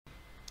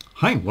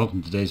Hi,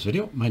 welcome to today's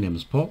video. My name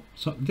is Paul.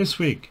 So this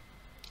week,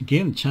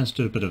 again, chance to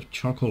do a bit of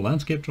charcoal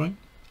landscape drawing.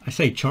 I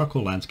say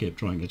charcoal landscape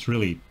drawing, it's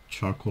really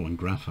charcoal and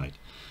graphite.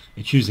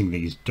 It's using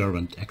these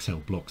Derwent XL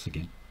blocks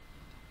again.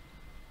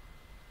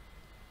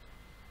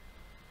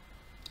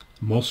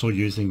 I'm also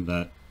using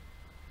that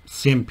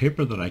same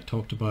paper that I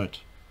talked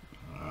about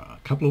a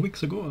couple of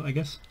weeks ago, I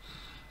guess.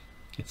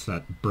 It's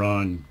that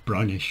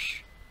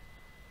brownish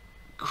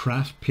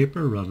craft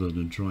paper rather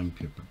than drawing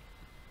paper.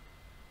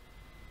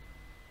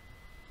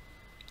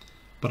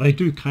 But I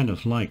do kind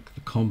of like the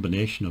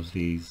combination of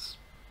these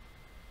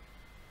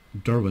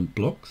Derwent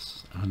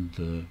blocks and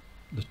the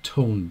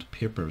toned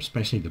paper,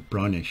 especially the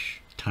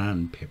brownish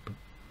tan paper.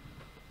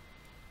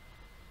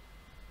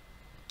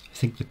 I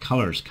think the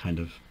colors kind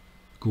of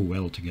go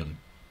well together.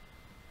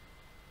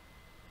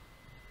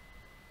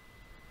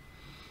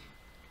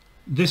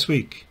 This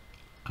week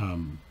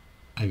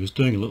I was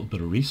doing a little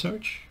bit of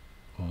research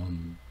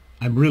on,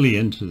 I'm really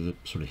into the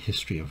sort of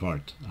history of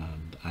art,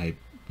 and I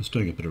was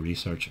doing a bit of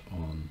research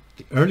on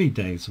the early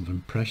days of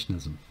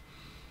Impressionism.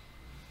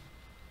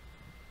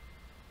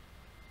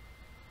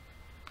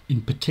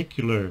 In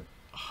particular,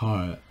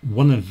 how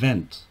one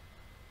event,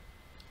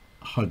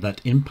 how that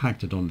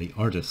impacted on the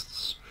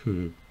artists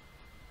who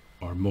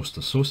are most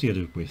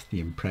associated with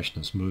the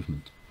Impressionist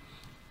movement.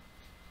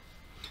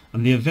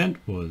 And the event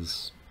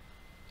was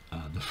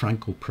the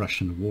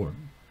Franco-Prussian War.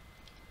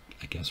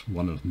 I guess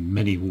one of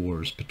many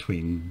wars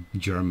between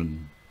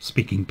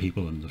German-speaking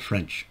people and the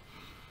French.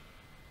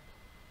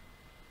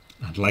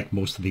 And like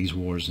most of these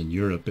wars in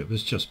Europe, it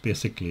was just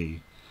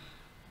basically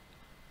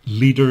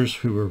leaders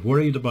who were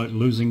worried about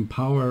losing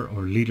power,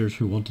 or leaders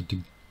who wanted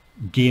to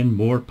gain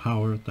more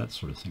power, that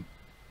sort of thing.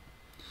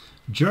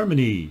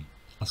 Germany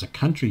as a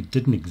country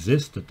didn't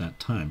exist at that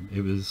time.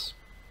 It was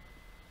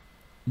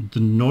the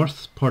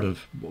north part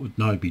of what would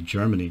now be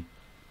Germany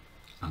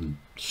and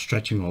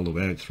stretching all the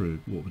way through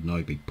what would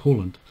now be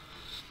Poland.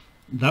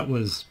 That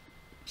was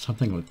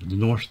something like the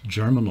North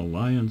German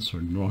Alliance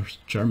or North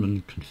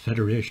German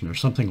Confederation or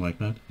something like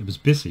that. It was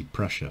basically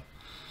Prussia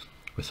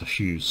with a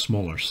few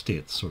smaller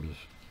states sort of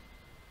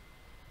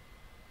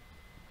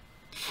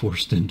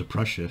forced into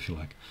Prussia, if you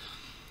like.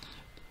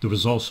 There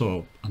was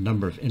also a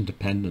number of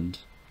independent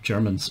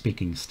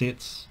German-speaking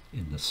states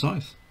in the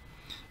south,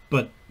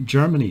 but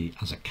Germany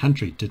as a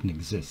country didn't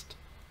exist,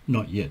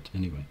 not yet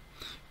anyway.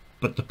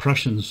 But the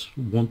Prussians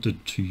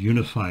wanted to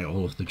unify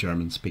all of the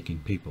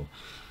German-speaking people.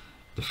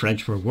 The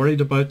French were worried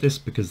about this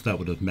because that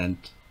would have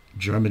meant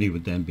Germany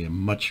would then be a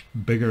much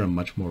bigger and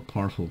much more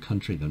powerful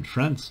country than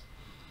France.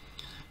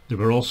 They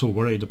were also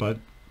worried about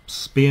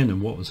Spain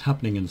and what was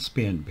happening in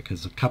Spain,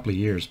 because a couple of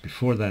years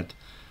before that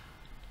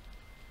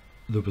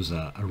there was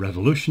a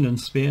revolution in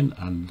Spain,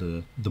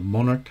 and the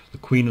monarch, the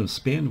Queen of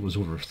Spain, was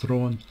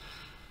overthrown,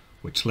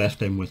 which left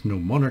them with no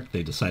monarch.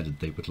 They decided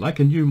they would like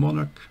a new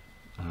monarch,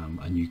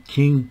 a new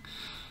king.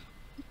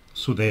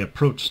 So they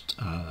approached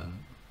I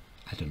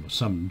don't know,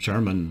 some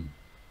German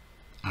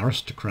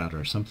aristocrat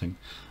or something,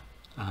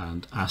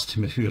 and asked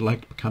him if he would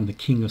like to become the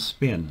King of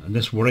Spain. And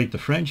this worried the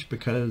French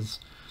because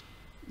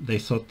they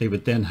thought they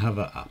would then have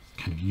a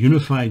kind of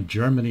unified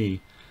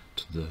Germany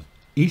to the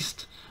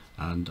east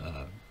and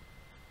a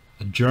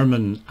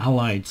German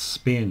allied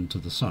Spain to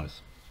the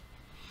south.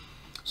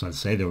 So I'd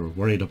say they were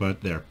worried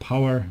about their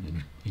power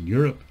in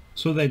Europe,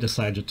 so they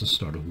decided to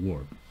start a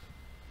war,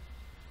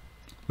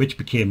 which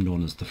became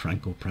known as the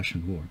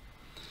Franco-Prussian War.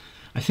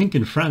 I think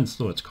in France,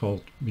 though, it's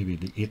called maybe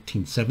the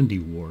 1870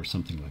 War or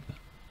something like that.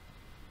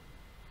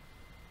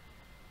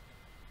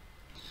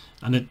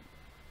 And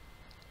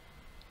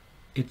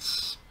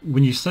it's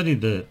when you study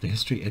the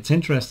history, it's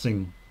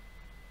interesting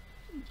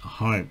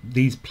how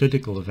these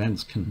political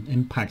events can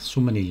impact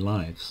so many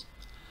lives.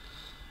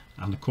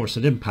 And of course,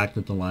 it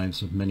impacted the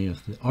lives of many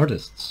of the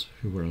artists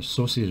who were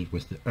associated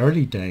with the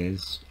early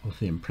days of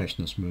the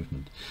Impressionist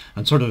movement.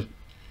 And sort of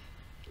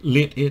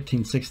late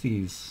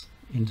 1860s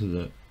into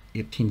the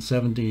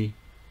 1870,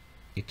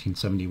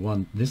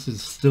 1871, this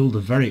is still the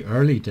very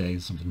early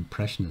days of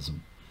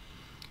Impressionism.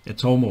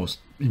 It's almost,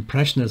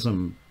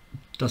 Impressionism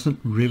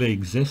doesn't really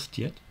exist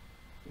yet,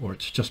 or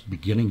it's just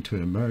beginning to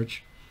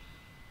emerge.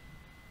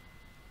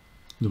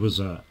 There was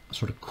a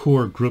sort of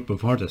core group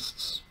of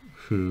artists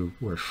who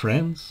were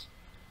friends,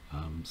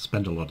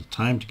 spent a lot of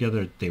time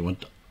together. They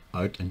went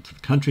out into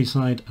the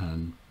countryside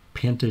and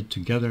painted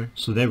together,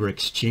 so they were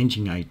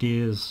exchanging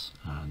ideas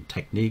and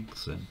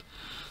techniques,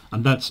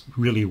 and that's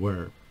really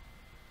where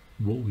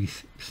what we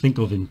think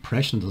of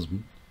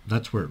Impressionism,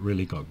 that's where it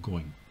really got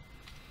going.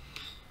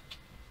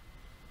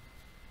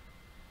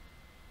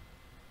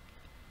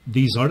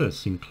 These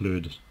artists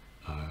include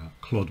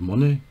Claude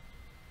Monet,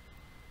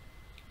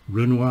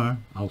 Renoir,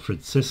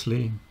 Alfred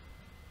Sisley,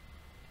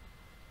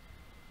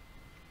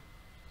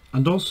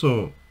 and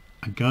also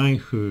a guy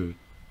who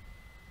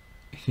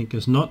I think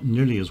is not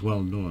nearly as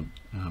well known,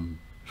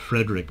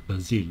 Frédéric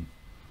Bazille.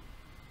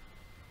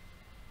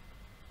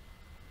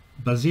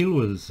 Bazille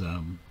was,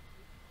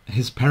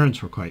 his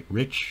parents were quite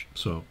rich,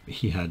 so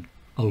he had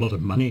a lot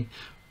of money,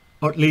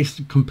 or at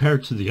least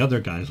compared to the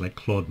other guys like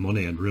Claude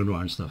Monet and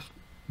Renoir and stuff.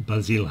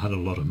 Basile had a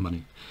lot of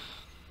money.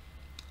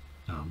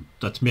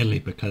 That's mainly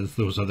because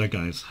those other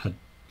guys had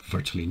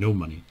virtually no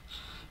money.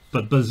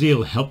 But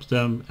Basile helped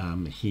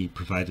them. He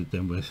provided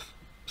them with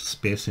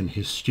space in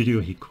his studio.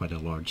 He had quite a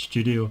large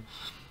studio.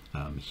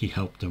 He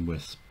helped them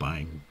with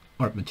buying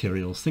art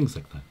materials, things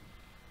like that.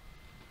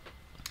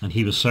 And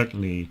he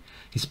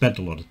spent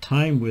a lot of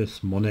time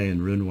with Monet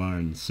and Renoir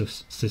and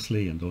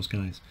Sisley and those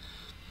guys.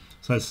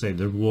 So I'd say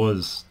there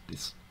was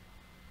this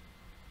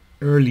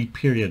early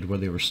period where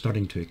they were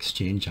starting to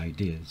exchange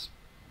ideas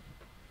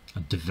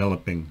and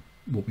developing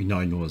what we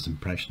now know as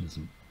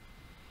Impressionism.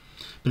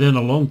 But then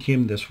along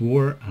came this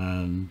war,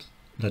 and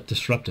that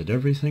disrupted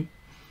everything.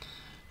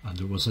 And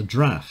there was a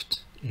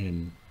draft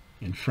in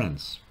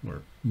France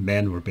where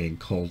men were being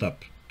called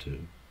up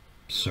to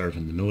serve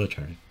in the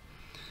military.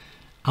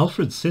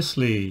 Alfred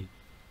Sisley,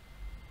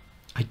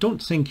 I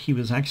don't think he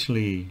was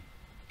actually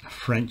a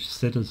French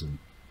citizen.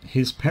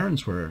 His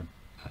parents were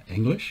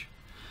English,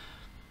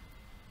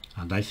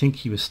 and I think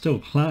he was still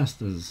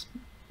classed as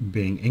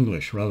being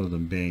English rather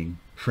than being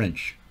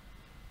French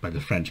by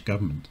the French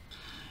government.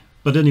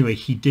 But anyway,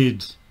 he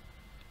did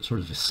sort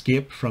of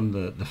escape from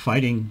the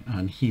fighting,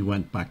 and he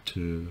went back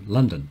to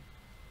London.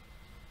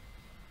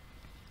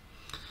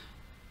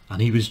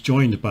 And he was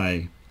joined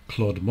by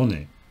Claude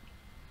Monet.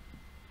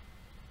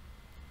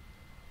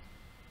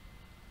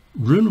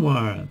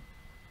 Renoir,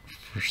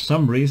 for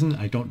some reason,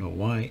 I don't know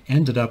why,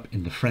 ended up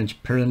in the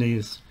French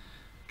Pyrenees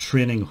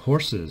training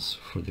horses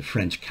for the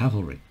French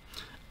cavalry.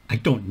 I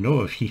don't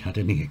know if he had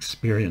any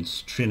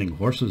experience training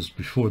horses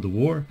before the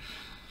war,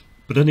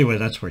 but anyway,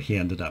 that's where he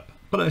ended up.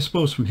 But I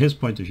suppose from his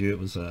point of view, it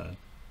was a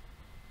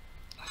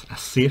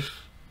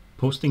safe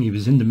posting. He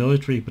was in the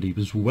military, but he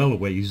was well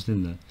away. He was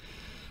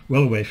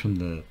well away from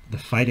the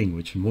fighting,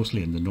 which was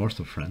mostly in the north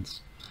of France,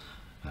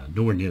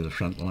 nowhere near the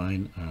front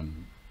line,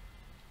 and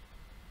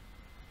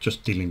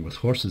just dealing with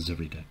horses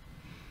every day.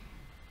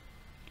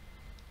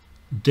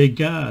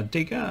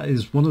 Degas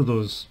is one of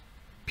those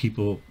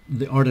people,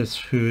 the artist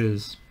who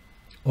is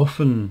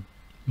often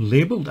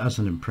labelled as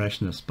an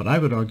impressionist, but I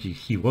would argue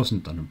he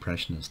wasn't an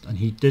impressionist, and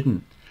he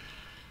didn't,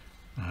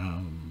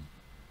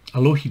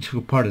 although he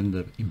took part in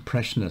the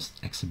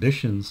impressionist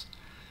exhibitions,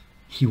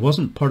 he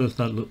wasn't part of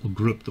that little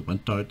group that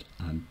went out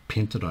and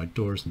painted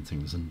outdoors and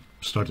things and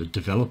started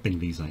developing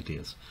these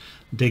ideas.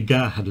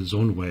 Degas had his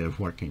own way of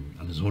working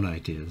and his own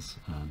ideas.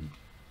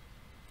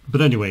 But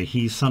anyway,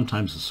 he's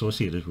sometimes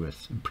associated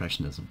with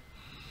Impressionism.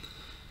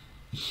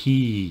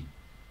 He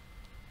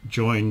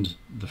joined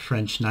the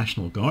French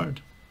National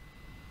Guard.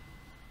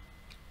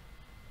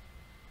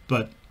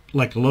 But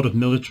like a lot of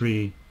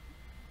military,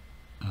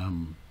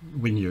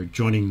 when you're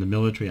joining the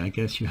military, I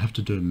guess you have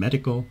to do a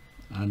medical.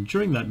 And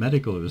during that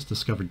medical, it was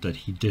discovered that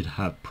he did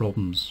have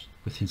problems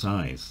with his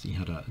eyes. He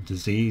had a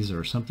disease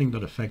or something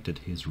that affected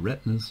his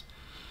retinas.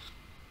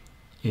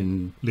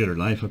 In later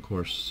life, of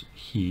course,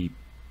 he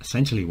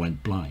essentially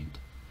went blind.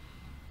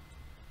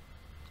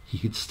 He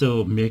could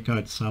still make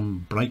out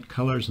some bright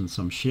colors and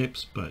some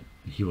shapes, but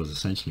he was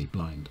essentially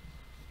blind.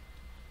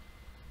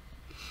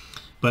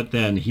 But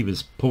then he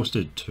was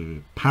posted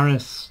to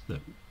Paris.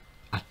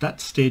 At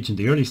that stage, in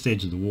the early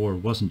stage of the war,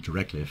 wasn't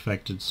directly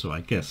affected, so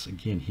I guess,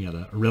 again, he had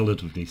a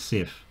relatively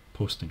safe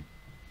posting.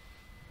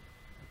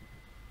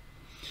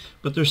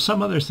 But there's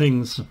some other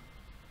things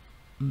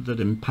that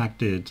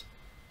impacted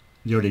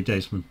the early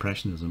days of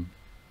Impressionism.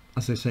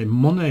 As I say,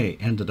 Monet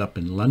ended up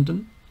in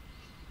London,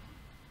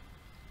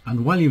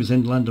 and while he was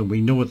in London,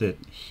 we know that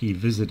he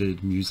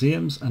visited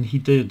museums, and he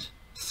did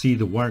see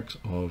the works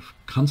of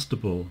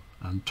Constable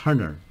and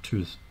Turner,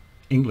 two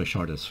English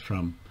artists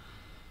from,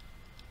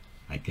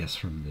 I guess,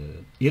 from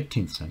the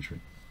 18th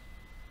century.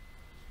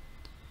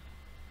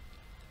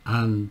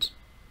 And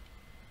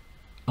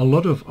a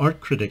lot of art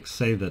critics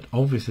say that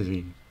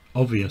obviously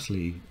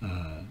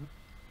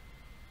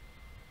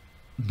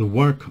the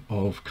work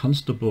of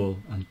Constable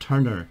and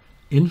Turner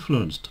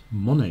influenced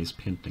Monet's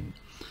painting,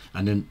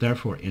 and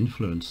therefore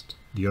influenced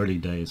the early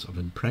days of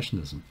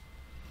Impressionism.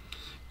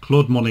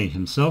 Claude Monet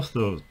himself,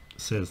 though,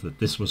 says that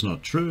this was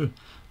not true,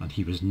 and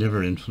he was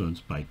never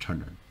influenced by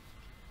Turner.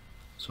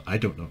 So I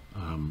don't know.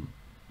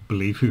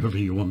 Believe whoever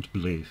you want to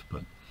believe,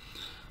 but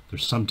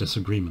there's some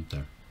disagreement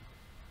there.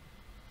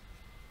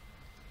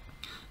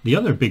 The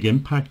other big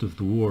impact of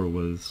the war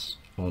was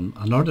on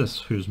an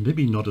artist who's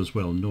maybe not as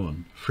well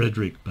known,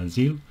 Frédéric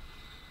Basile.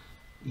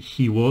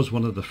 He was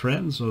one of the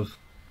friends of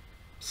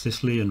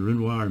Sisley and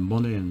Renoir and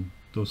Monet and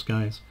those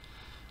guys,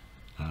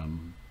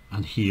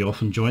 and he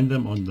often joined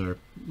them on their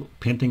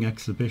painting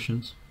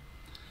exhibitions.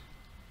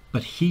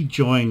 But he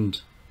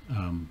joined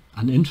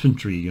an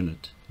infantry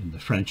unit in the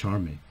French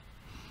army.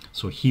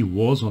 So he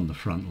was on the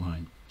front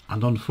line,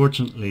 and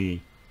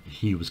unfortunately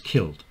he was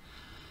killed.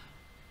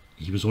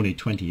 He was only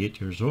 28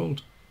 years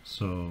old,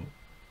 so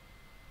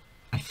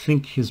I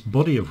think his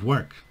body of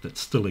work that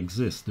still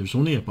exists, there's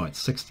only about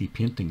 60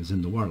 paintings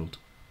in the world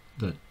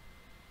that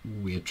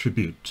we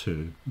attribute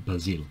to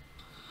Basile.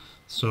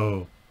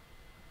 So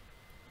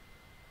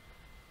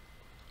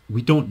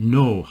we don't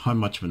know how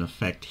much of an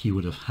effect he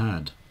would have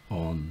had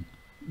on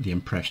the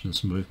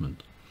Impressionist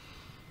movement.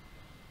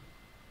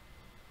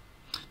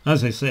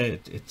 As I say,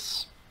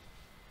 it's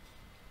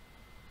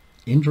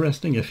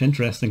interesting, if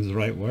interesting is the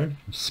right word,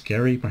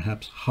 scary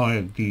perhaps,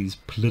 how these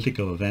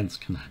political events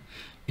can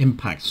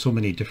impact so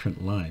many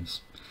different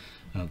lives.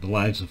 The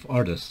lives of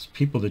artists,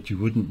 people that you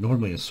wouldn't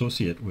normally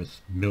associate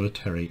with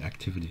military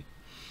activity.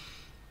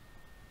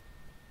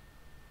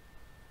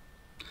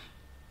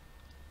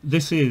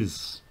 This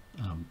is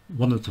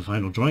one of the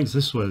final drawings.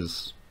 This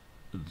was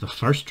the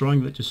first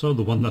drawing that you saw,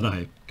 the one that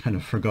I kind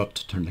of forgot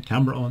to turn the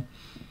camera on.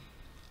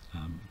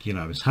 Again,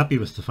 I was happy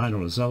with the final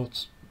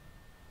results,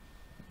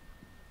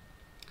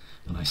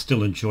 and I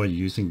still enjoy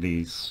using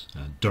these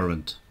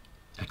Derwent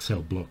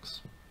Excel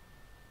blocks.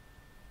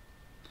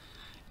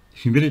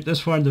 If you made it this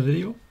far in the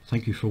video,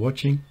 thank you for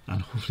watching,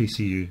 and hopefully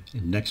see you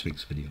in next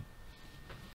week's video.